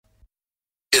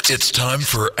It's time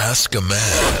for Ask a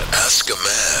Man. Ask a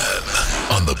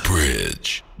Man on the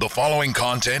bridge. The following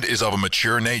content is of a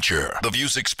mature nature. The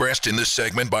views expressed in this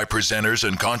segment by presenters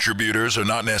and contributors are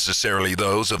not necessarily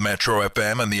those of Metro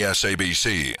FM and the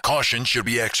SABC. Caution should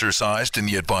be exercised in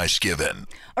the advice given.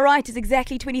 All right, it's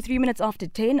exactly 23 minutes after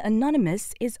 10.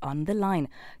 Anonymous is on the line.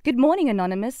 Good morning,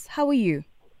 Anonymous. How are you?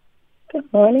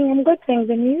 Good morning. I'm good, thanks.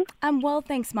 And you? I'm well,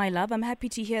 thanks, my love. I'm happy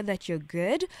to hear that you're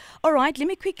good. All right, let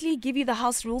me quickly give you the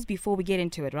house rules before we get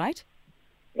into it, right?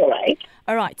 All right.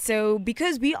 All right, so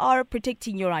because we are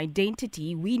protecting your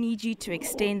identity, we need you to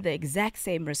extend the exact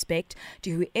same respect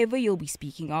to whoever you'll be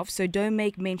speaking of. So don't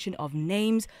make mention of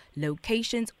names,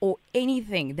 locations, or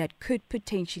anything that could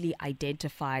potentially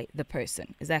identify the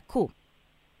person. Is that cool?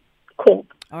 Cool.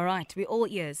 All right, we're all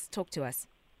ears. Talk to us.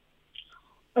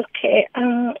 Okay.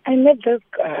 I met this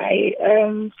guy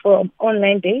from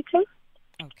online dating.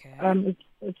 Okay.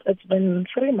 It's been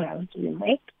 3 months we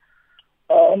met.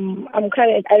 I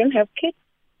don't have kids,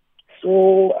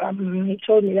 so he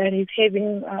told me that he's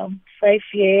having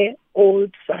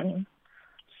 5-year-old son.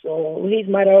 So his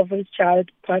mother of his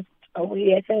child passed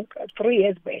away, I think, 3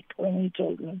 years back when he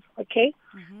told me. Okay.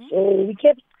 Mm-hmm. So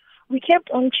we kept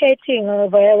on chatting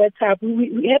via WhatsApp.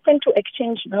 We happened to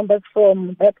exchange numbers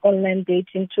from that online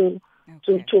dating to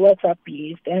WhatsApp,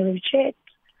 yes. And we chat.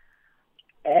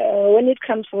 When it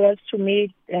comes for us to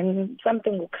meet, and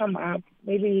something will come up,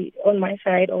 maybe on my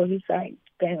side or his side,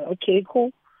 then okay,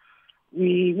 cool.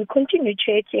 We continued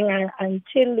chatting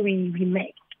until we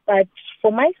met. But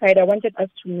for my side, I wanted us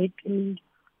to meet in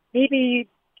maybe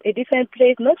a different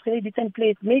place, not really different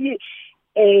place, maybe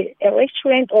a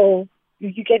restaurant, or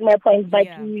you get my point. But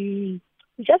Yeah. we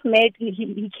just met.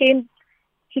 He came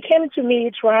to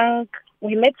me drunk.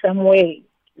 We met somewhere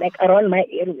like around my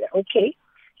area. Okay,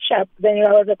 sharp. Then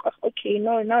I was like, okay,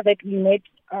 no, now that we met,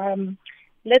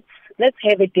 let's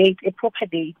have a date, a proper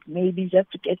date, maybe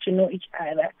just to get to know each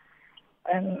other.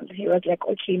 And he was like,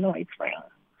 okay, no, it's fine.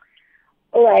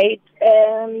 All right.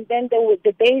 Then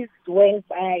the days went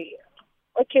by.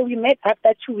 Okay, we met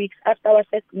after 2 weeks after our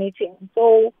first meeting.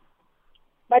 So,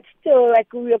 but still,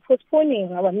 like, we were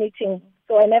postponing our meeting.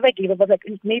 So I never gave up. I was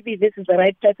like, maybe this is the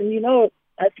right person. You know,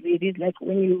 as ladies, like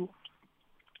when you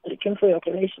looking for your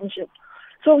relationship.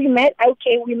 So we met.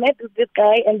 Okay, we met with this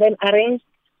guy and then arranged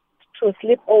to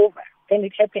sleep over. Then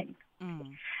it happened.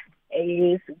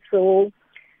 Yes. So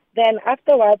then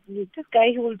afterwards, this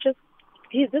guy,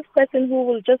 he's this person who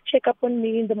will just check up on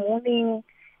me in the morning,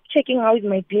 checking how is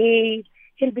my day.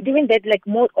 He'll be doing that like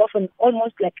more often,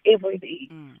 almost like every day.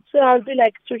 So I'll be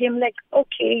like to him, like,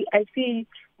 okay, I see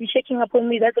you checking up on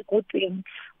me. That's a good thing.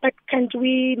 But can't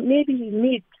we maybe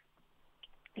meet?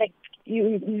 Like,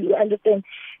 you understand?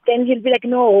 Then he'll be like,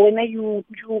 no, when you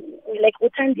like,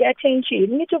 turn the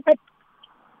attention. Me too, but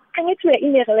I need to be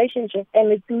in a relationship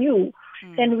and it's new.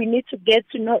 Then we need to get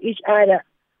to know each other.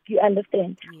 You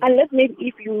understand? Yeah. Unless maybe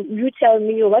if you tell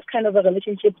me what kind of a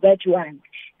relationship that you want,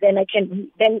 then I can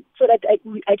so that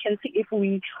I can see if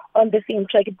we on the same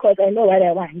track, because I know what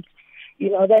I want.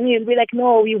 You know, then he'll be like,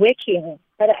 no, we're working.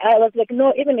 But I was like,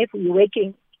 no, even if we're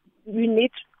working, we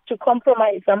need to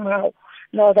compromise somehow.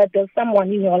 Know that there's someone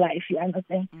in your life. You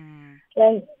understand?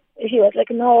 Then he was like,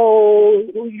 no,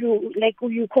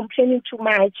 you complaining too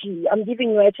much. I'm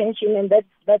giving you attention, and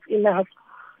that's enough.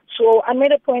 So I'm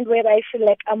at a point where I feel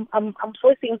like I'm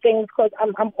forcing things, because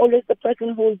I'm always the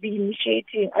person who will be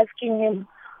initiating, asking him,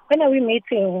 when are we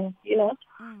meeting? You know.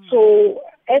 So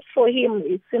as for him,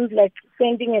 it seems like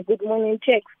sending a good morning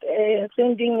text,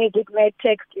 sending a good night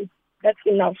text, that's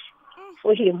enough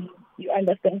for him. You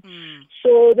understand?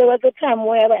 So there was a time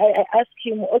where I asked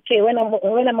him, okay, when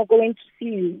am I going to see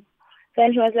you?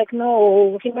 Then he was like,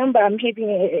 no, remember, I'm having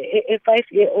a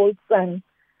 5-year-old son.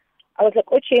 I was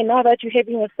like, okay, now that you're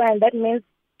having a son, that means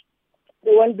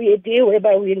there won't be a day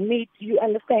whereby we'll meet. You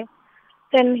understand?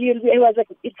 Then he was like,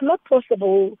 it's not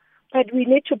possible, but we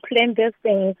need to plan these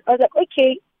things. I was like,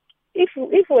 okay, if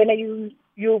when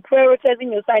you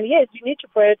prioritizing your son, yes, you need to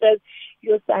prioritize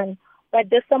your son, but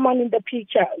there's someone in the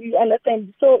picture. You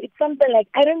understand? So it's something like,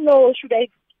 I don't know, should I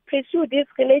pursue this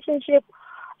relationship,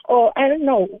 or I don't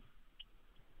know.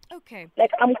 Okay.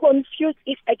 Like, I'm confused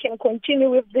if I can continue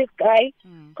with this guy,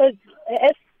 because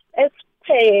as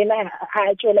paying,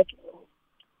 I like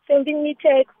sending me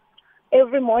texts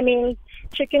every morning,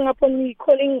 checking up on me,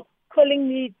 calling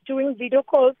me, doing video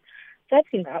calls. That's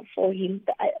enough for him.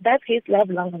 That's his love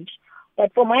language.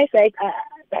 But for my side,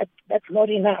 that's not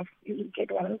enough. You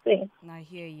get what I'm saying? I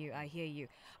hear you.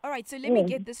 All right, so let me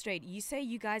get this straight. You say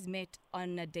you guys met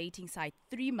on a dating site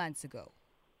 3 months ago.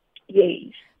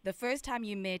 Yes. The first time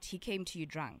you met, he came to you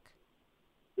drunk.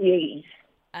 Yes.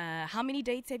 How many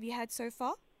dates have you had so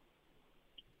far?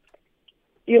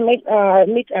 You meet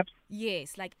up.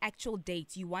 Yes, like actual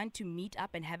dates. You want to meet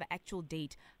up and have an actual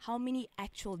date. How many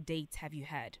actual dates have you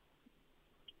had?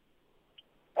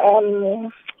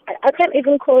 I can't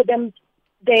even call them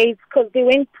dates because they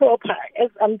weren't proper. As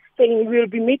I'm saying, we'll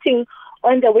be meeting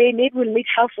on the way. Maybe we'll meet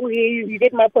halfway. You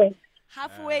get my point.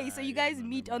 Halfway, so you guys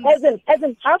meet on As in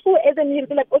halfway, as in he'll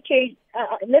be like, okay,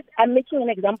 I'm making an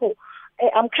example.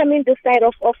 I'm coming this side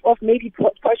of maybe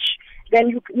Posh. Then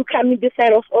you come in this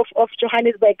side of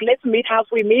Johannesburg. Let's meet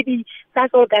halfway. Maybe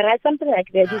Sasol Garage, something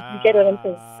like that. You get what I'm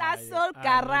saying? Sasol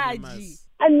Garage.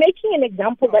 I'm making an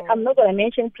example, but I'm not going to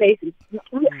mention places.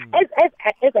 As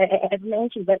I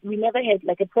mentioned, but we never had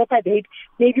like a proper date.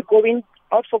 Maybe going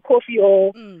out for coffee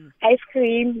or ice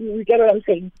cream. You get what I'm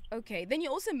saying? Okay. Then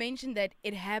you also mentioned that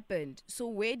it happened. So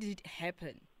where did it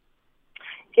happen?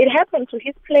 It happened to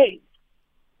his place.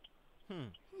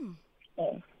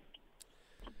 Yeah.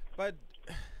 But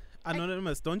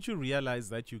Anonymous, don't you realize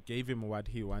that you gave him what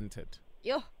he wanted?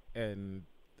 Yo. And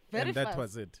Very that fast.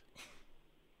 was it.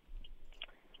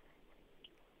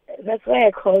 That's why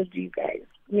I called you guys.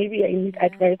 Maybe I need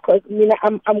advice because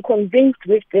I'm convinced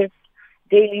with this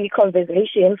daily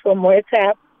conversation from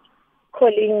WhatsApp,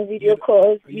 calling, video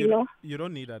calls, you know. You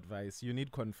don't need advice. You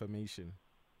need confirmation.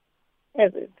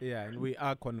 Is it? Yeah, and we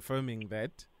are confirming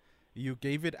that you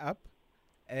gave it up,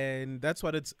 and that's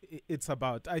what it's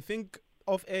about. I think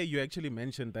off air you actually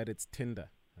mentioned that it's Tinder,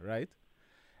 right?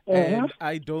 And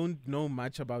I don't know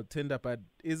much about Tinder, but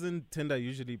isn't Tinder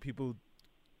usually people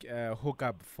hook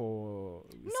up for?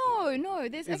 No.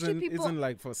 There's actually people. Isn't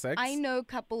like for sex. I know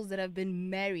couples that have been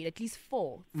married, at least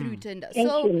 4 through Tinder. Thank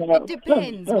So you, it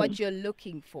depends what you're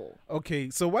looking for. Okay,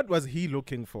 so what was he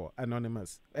looking for,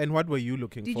 Anonymous? And what were you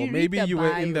looking Did for? you read Maybe the you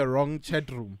were in bio? the wrong chat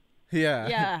room. Yeah.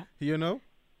 Yeah. You know?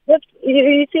 But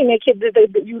you see, Nikki,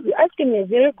 you asking me a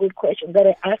very good question that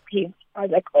I asked him. I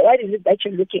was like, oh, what is it that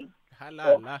you're looking?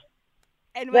 Halala.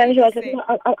 And what Then did he was you like, say?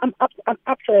 no, I'm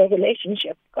up for a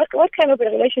relationship. What kind of a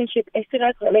relationship? A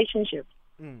serious relationship?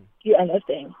 You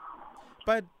understand?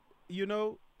 But, you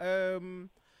know,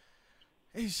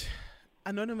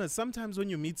 Anonymous, sometimes when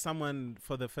you meet someone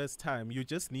for the first time, you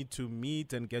just need to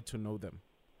meet and get to know them.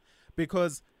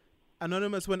 Because,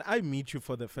 Anonymous, when I meet you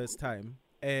for the first time,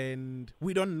 and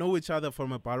we don't know each other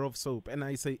from a bar of soap, and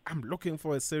I say, I'm looking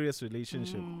for a serious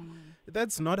relationship,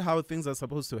 that's not how things are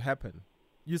supposed to happen.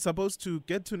 You're supposed to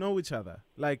get to know each other.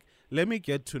 Like, let me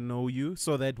get to know you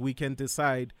so that we can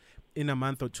decide in a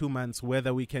month or 2 months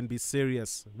whether we can be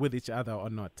serious with each other or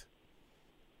not.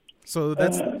 So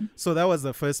that was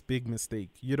the first big mistake.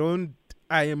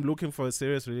 I am looking for a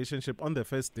serious relationship on the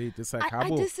first date. It's like, I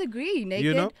disagree, Naked.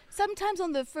 You know? Sometimes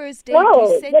on the first date, No,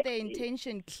 you set but the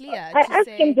intention clear I to asked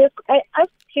say, him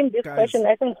this Guys. question,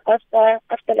 I think,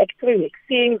 after like 3 weeks,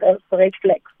 seeing the red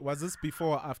flags. was this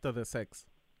before or after the sex?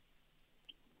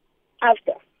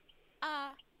 After.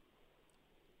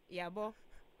 yeah, bo.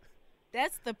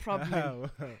 That's the problem.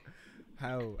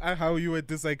 How you were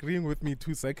disagreeing with me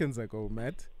 2 seconds ago,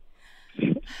 Matt?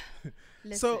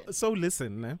 Listen. So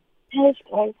listen, eh? Yes,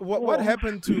 guys. What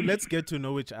happened to let's get to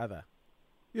know each other?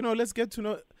 You know, let's get to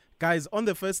know. Guys, on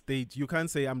the first date, you can't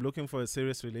say, I'm looking for a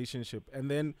serious relationship.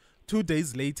 And then 2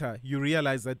 days later, you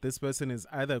realize that this person is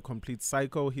either a complete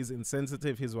psycho, he's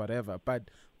insensitive, he's whatever.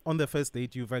 But on the first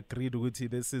date, you've agreed, Uti,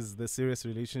 this is the serious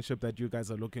relationship that you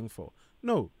guys are looking for.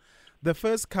 No. The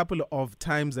first couple of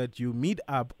times that you meet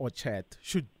up or chat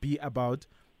should be about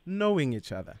knowing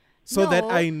each other. So that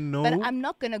I know. But I'm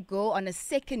not going to go on a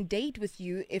second date with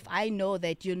you if I know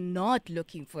that you're not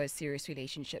looking for a serious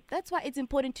relationship. That's why it's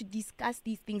important to discuss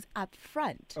these things up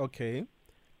front. Okay.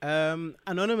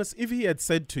 Anonymous, if he had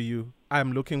said to you,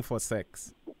 I'm looking for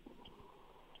sex,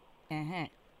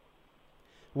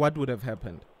 what would have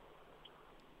happened?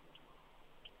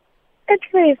 At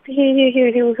least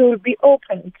he will be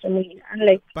open to me. And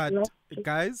like, But you know,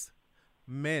 guys,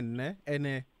 men,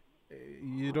 and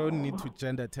you don't need to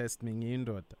gender test me,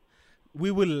 ngiyindoda. We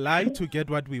will lie to get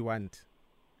what we want.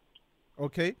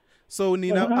 Okay? So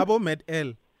Nina, abo met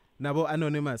L, nabo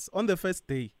Anonymous, on the first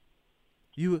day,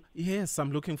 yes,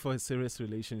 I'm looking for a serious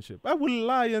relationship. I will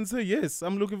lie and say, yes,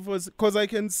 I'm looking for, because I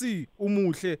can see,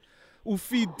 umuhle,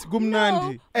 ufit,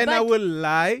 gumnandi. And I will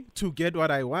lie to get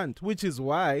what I want, which is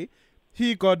why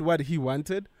he got what he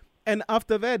wanted. And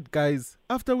after that, guys,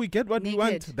 after we get what we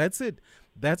want, that's it.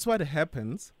 That's what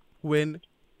happens when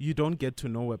you don't get to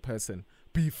know a person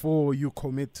before you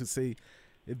commit to say,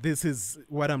 this is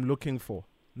what I'm looking for.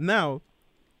 Now,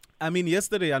 I mean,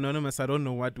 yesterday, Anonymous, I don't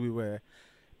know what we were,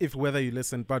 whether you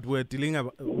listened, but we're dealing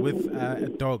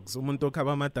with dogs.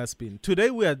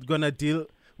 Today we are going to deal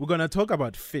we're gonna talk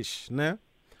about fish, ne?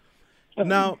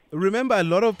 Now, remember, a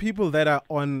lot of people that are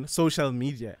on social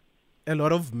media, a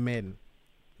lot of men,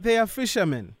 they are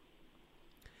fishermen.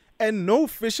 And no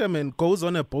fisherman goes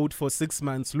on a boat for 6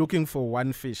 months looking for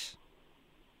one fish.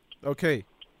 Okay.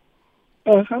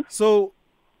 So,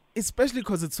 especially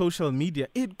because it's social media,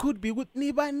 it could be with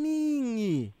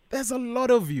Nibaningi. There's a lot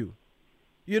of you.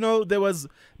 You know, there's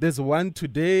one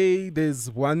today, there's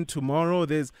one tomorrow.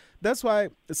 That's why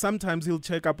sometimes he'll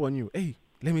check up on you. Hey,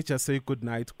 let me just say good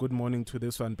night, good morning to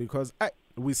this one, because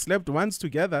we slept once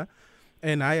together,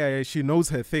 and she knows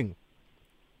her thing.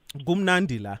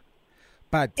 Gumnandila.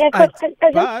 But yeah, I just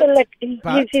feel like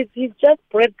he's just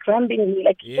breadcrumbing me.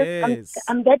 Like, yes.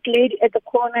 I'm that lady at the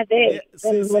corner there. Yes,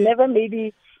 and whenever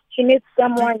maybe he needs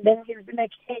someone, then he'll be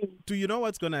like, hey. Do you know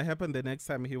what's going to happen the next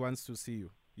time he wants to see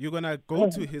you? You're going to go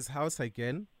to his house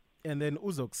again, and then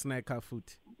uzok snack her food.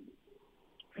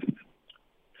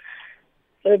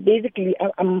 So basically,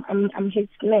 I'm his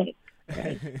snake.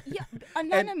 Right? Yeah,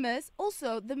 Anonymous.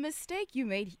 Also, the mistake you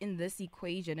made in this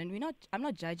equation, and I'm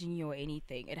not judging you or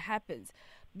anything. It happens.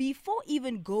 Before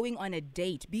even going on a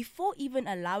date, before even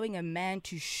allowing a man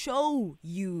to show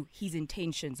you his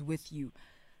intentions with you,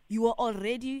 you are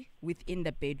already within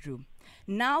the bedroom.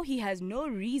 Now he has no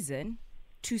reason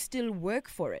to still work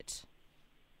for it.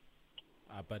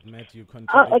 But Matt, you're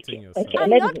contradicting yourself. Okay. I'm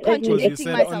not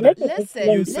contradicting myself.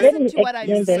 Listen to what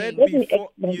I'm saying.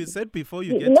 You said before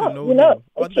you get to know him.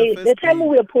 Okay, the time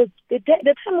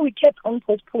the time we kept on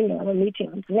postponing our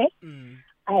meetings,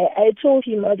 I told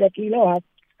him that, you know what,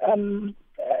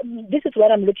 this is what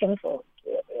I'm looking for.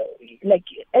 Like,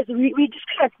 as we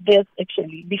discussed this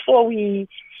actually before we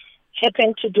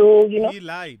happened to do, you know. He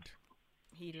lied.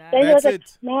 That's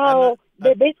it. No,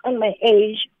 based on my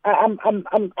age, I'm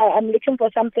looking for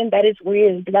something that is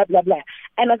real, blah blah blah.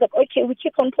 And I was like, okay, we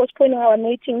keep on postponing our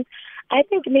meetings. I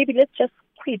think maybe let's just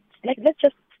quit. Like, let's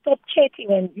just stop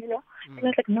chatting, and you know. And I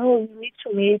was like, no, you need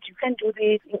to meet. You can't do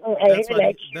this. I really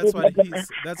like you. I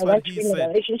want to be in a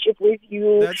relationship with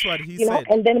you. That's what he said.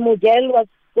 And then Miguel was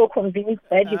so convinced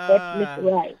that he got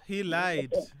this right. He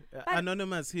lied.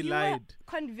 Anonymous, he lied.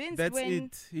 Convinced. That's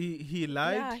it. He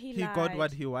lied. Yeah, he lied. got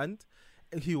what he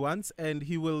wants, and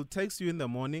he will text you in the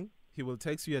morning. He will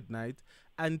text you at night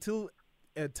until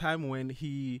a time when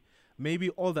maybe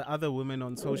all the other women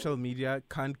on social media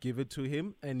can't give it to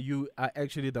him, and you are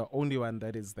actually the only one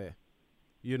that is there.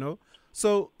 You know?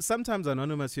 So sometimes,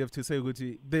 Anonymous, you have to say,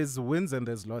 Guti, there's wins and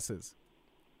there's losses.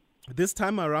 This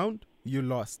time around, you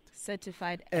lost.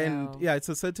 Certified and L. Yeah, it's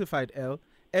a certified L.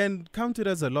 And count it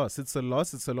as a loss. It's a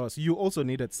loss. It's a loss. You also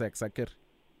needed sex, Akir.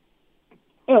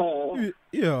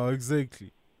 Yeah,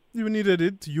 exactly. You needed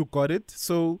it. You got it.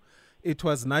 So it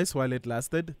was nice while it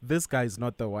lasted. This guy is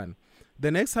not the one.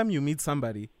 The next time you meet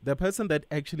somebody, the person that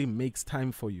actually makes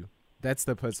time for you, that's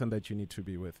the person that you need to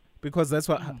be with. Because that's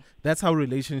how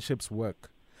relationships work.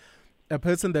 A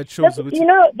person that shows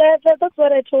that's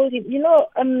what I told him. You know,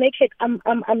 Naked, I'm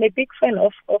a big fan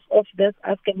of this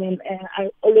argument, and I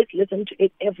always listen to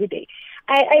it every day.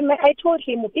 I told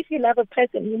him, if you love a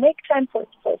person, you make time for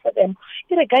them,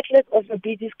 regardless of your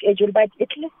busy schedule, but at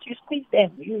least you squeeze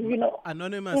them. You know.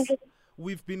 Anonymous,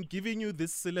 we've been giving you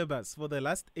this syllabus for the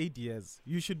last 8 years.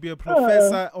 You should be a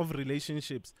professor of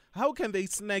relationships. How can they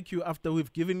snag you after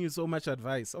we've given you so much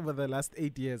advice over the last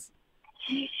 8 years?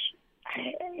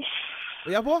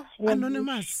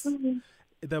 Anonymous.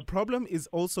 The problem is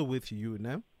also with you,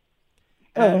 no?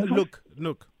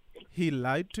 Look. He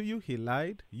lied to you. He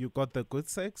lied. You got the good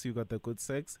sex.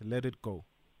 Let it go.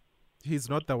 He's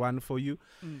not the one for you.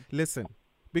 Listen,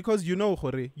 because you know,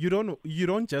 Hore, you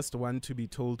don't just want to be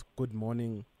told good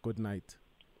morning, good night.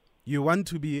 You want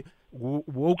to be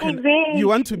woken. You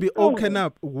want to be woken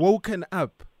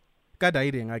up.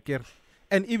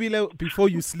 And even before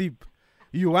you sleep,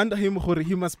 you want him,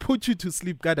 he must put you to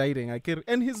sleep,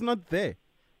 and he's not there.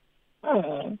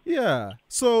 Yeah.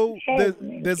 So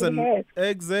there's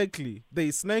exactly.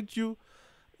 They snagged you.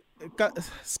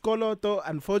 Skoloto,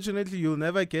 unfortunately, you'll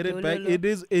never get it back.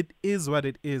 It is what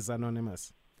it is,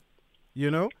 Anonymous. You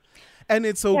know? And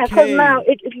it's okay. Because now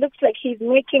it looks like he's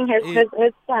making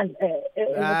his son.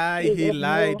 He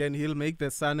lied, and he'll make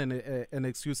the son an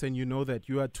excuse, and you know that.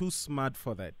 You are too smart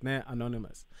for that,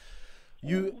 Anonymous.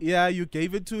 You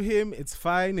gave it to him. It's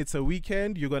fine. It's a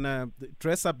weekend. You're going to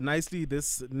dress up nicely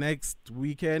this next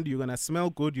weekend. You're going to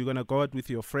smell good. You're going to go out with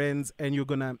your friends, and you're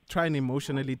going to try and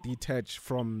emotionally detach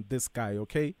from this guy,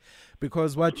 okay?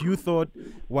 Because what you thought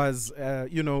was, a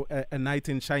knight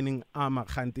in shining armor,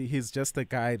 Khanti, he's just a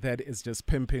guy that is just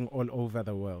pimping all over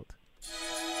the world.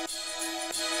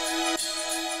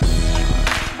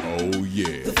 Oh,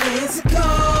 yeah. The fancy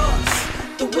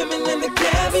cars the women and the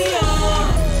caviar.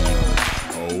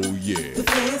 Oh, yeah.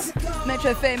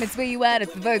 Metro FM, it's where you at the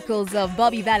vocals of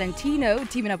Bobby Valentino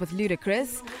teaming up with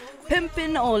Ludacris.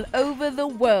 Pimpin' all over the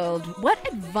world. What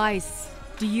advice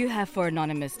do you have for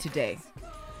Anonymous today?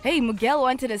 Hey, Miguel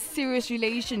wanted a serious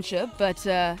relationship, but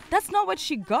that's not what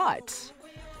she got.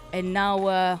 And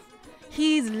now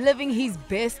he's living his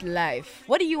best life.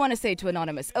 What do you want to say to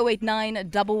Anonymous?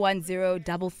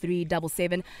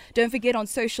 089-110-3377. Don't forget on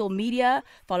social media,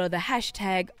 follow the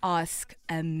hashtag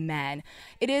 #AskAman.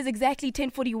 It is exactly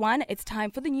 10:41. It's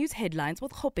time for the news headlines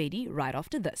with Khopedi right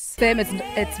after this. Fam,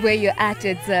 it's where you're at.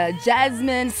 It's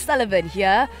Jasmine Sullivan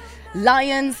here.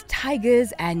 Lions,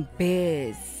 tigers, and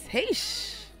bears. Hey,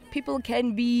 people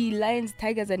can be lions,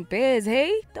 tigers, and bears,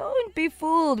 hey? Don't be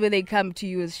fooled when they come to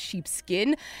you as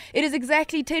sheepskin. It is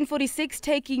exactly 10:46,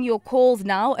 taking your calls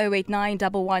now,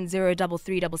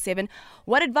 089-110-3377.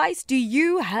 What advice do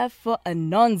you have for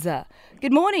Anonza?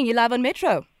 Good morning, you're live on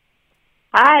Metro.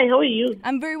 Hi, how are you?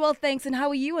 I'm very well, thanks. And how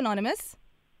are you, Anonymous?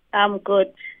 I'm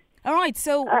good. All right,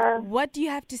 so what do you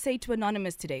have to say to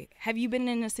Anonymous today? Have you been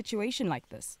in a situation like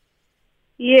this?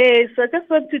 Yes, I just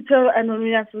want to tell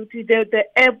Anonymous the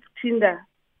app Tinder.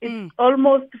 It's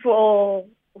almost for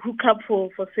hookup for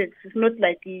sex. It's not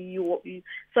like you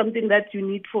something that you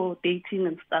need for dating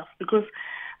and stuff. Because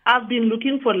I've been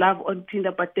looking for love on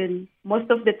Tinder, but then most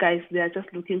of the guys, they are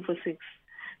just looking for sex.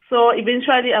 So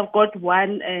eventually I've got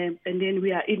one, and then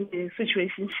we are in a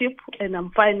situationship, and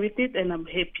I'm fine with it, and I'm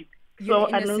happy. You're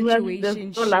so in a Anonymous,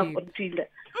 there's no love situationship. on Tinder.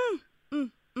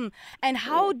 And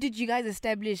how did you guys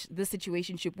establish the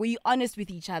situationship? Were you honest with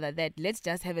each other that let's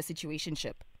just have a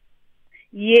situationship?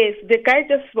 Yes, the guy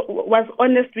just was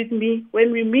honest with me.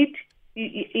 When we meet,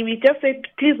 he just said,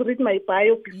 please read my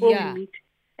bio before we meet.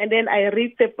 And then I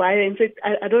read the bio and said,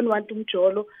 I don't want to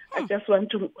mjolo. I just want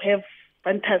to have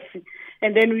fantasy.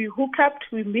 And then we hook up,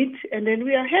 we meet, and then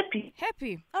we are happy.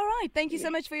 Happy. All right. Thank you so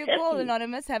much for your call,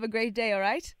 Anonymous. Have a great day, all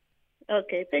right?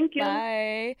 Okay, thank you.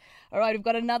 Bye. All right, we've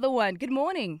got another one. Good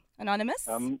morning, Anonymous.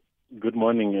 Good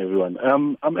morning, everyone.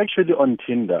 I'm actually on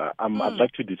Tinder. I'd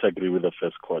like to disagree with the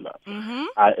first caller.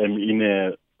 I am in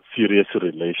a serious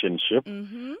relationship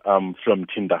from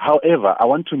Tinder. However, I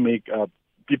want to make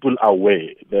people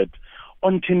aware that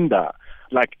on Tinder,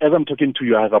 like as I'm talking to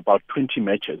you, I have about 20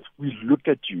 matches. We look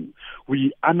at you.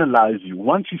 We analyze you.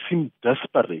 Once you seem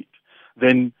desperate,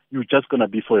 then you're just going to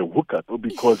be for a hookup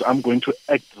because I'm going to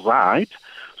act right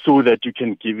so that you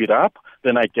can give it up.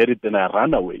 Then I get it, then I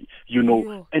run away, you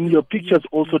know. And your pictures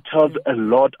also tells a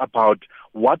lot about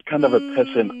what kind of a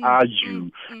person are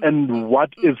you and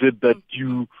what is it that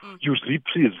you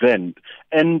represent.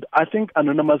 And I think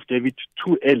Anonymous gave it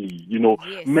too early, you know.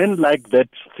 Men like that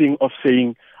thing of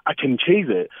saying, I can chase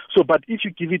it. So, but if you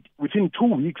give it within 2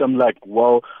 weeks, I'm like,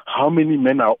 well, how many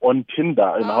men are on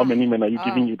Tinder and how many men are you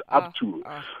giving it up to?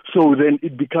 So then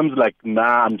it becomes like,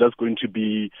 nah, I'm just going to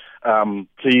be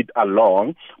played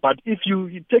along. But if you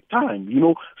take time, you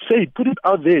know, put it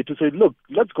out there to say, look,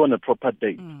 let's go on a proper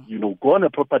date. You know, go on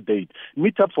a proper date.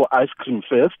 Meet up for ice cream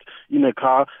first in a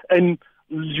car and,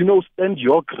 you know, stand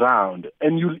your ground,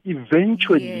 and you'll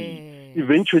eventually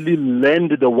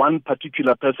land the one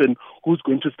particular person who's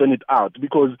going to stand it out.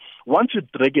 Because once you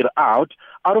drag it out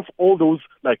of all those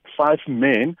like 5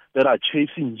 men that are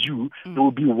chasing you, there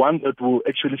will be one that will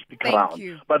actually stick around.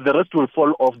 But the rest will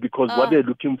fall off because what they're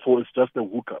looking for is just a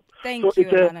hookup. So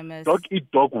it's Anonymous. A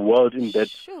dog-eat-dog world in that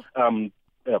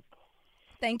app.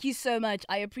 Thank you so much.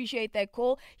 I appreciate that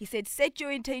call. He said, set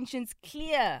your intentions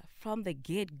clear from the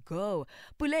get-go.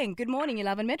 Puleng, good morning. You're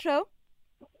live on Metro.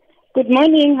 Good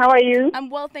morning. How are you?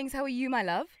 I'm well, thanks. How are you, my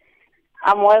love?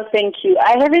 I'm well, thank you.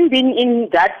 I haven't been in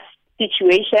that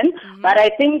situation, but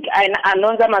I think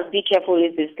Anonza must be careful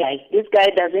with this guy. This guy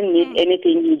doesn't need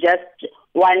anything. He just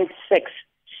wants sex.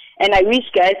 And I wish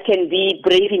guys can be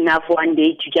brave enough one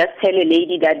day to just tell a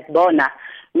lady that, Bona,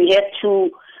 we have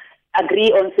to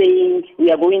agree on saying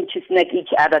we are going to snack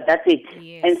each other, that's it.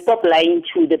 And stop lying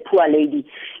to the poor lady.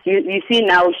 You see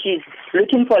now she's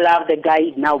looking for love, the guy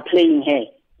is now playing her,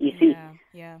 you see.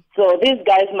 So these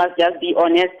guys must just be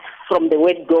honest from the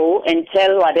word go and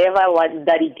tell whatever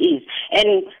that it is.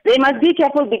 And they must be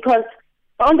careful because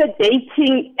on the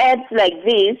dating apps like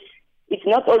this, it's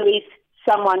not always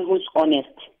someone who's honest.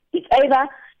 It's either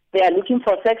they are looking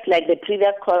for sex like the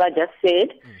previous caller just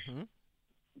said,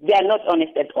 they are not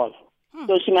honest at all.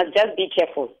 So she must just be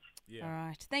careful. All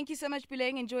right. Thank you so much,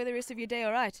 Puleng. Enjoy the rest of your day,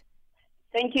 all right?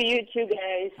 Thank you, you too,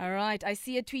 guys. All right. I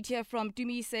see a tweet here from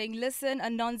Dumi saying, listen,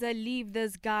 Anonza, leave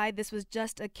this guy. This was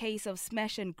just a case of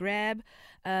smash and grab.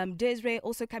 Desiree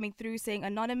also coming through saying,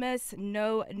 anonymous,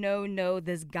 no.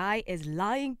 This guy is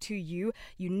lying to you.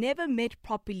 You never met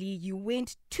properly. You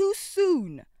went too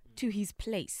soon to his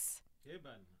place.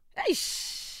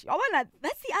 Eish.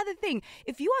 That's the other thing.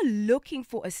 If you are looking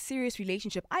for a serious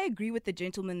relationship, I agree with the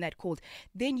gentleman that called,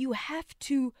 then you have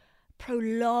to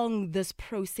prolong this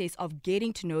process of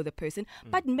getting to know the person,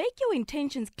 but make your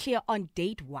intentions clear on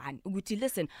date one. Uguti,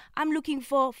 listen, I'm looking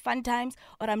for fun times,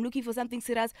 or I'm looking for something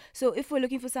serious. So if we're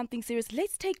looking for something serious,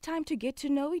 let's take time to get to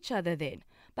know each other then.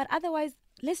 But otherwise,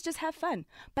 let's just have fun.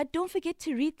 But don't forget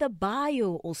to read the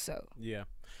bio also. Yeah.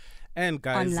 And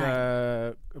guys,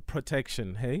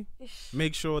 protection, hey?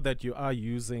 Make sure that you are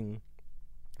using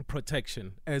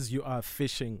protection as you are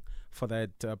fishing for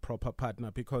that proper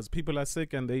partner, because people are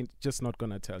sick and they're just not going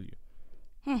to tell you.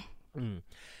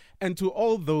 And to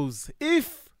all those,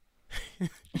 if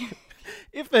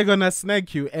they're going to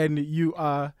snag you and you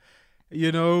are,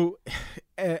 you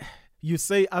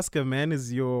say Ask a Man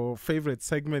is your favorite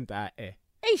segment,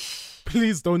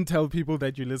 please don't tell people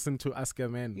that you listen to Ask a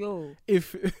Man. Yo.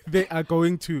 If they are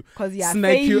going to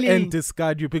snag you and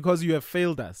discard you because you have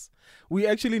failed us. We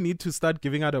actually need to start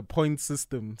giving out a point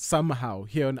system somehow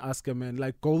here on Ask a Man,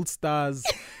 like gold stars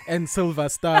and silver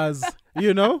stars,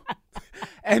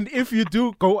 And if you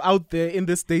do go out there in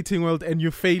this dating world and you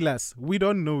fail us, we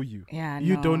don't know you. Yeah,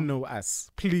 you no. don't know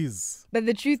us. Please. But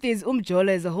the truth is,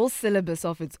 Umjola is a whole syllabus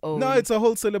of its own. No, it's a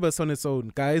whole syllabus on its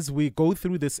own. Guys, we go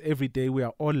through this every day. We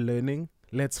are all learning.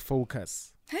 Let's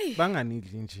focus. Hey.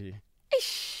 Banganidli nje.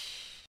 Ish.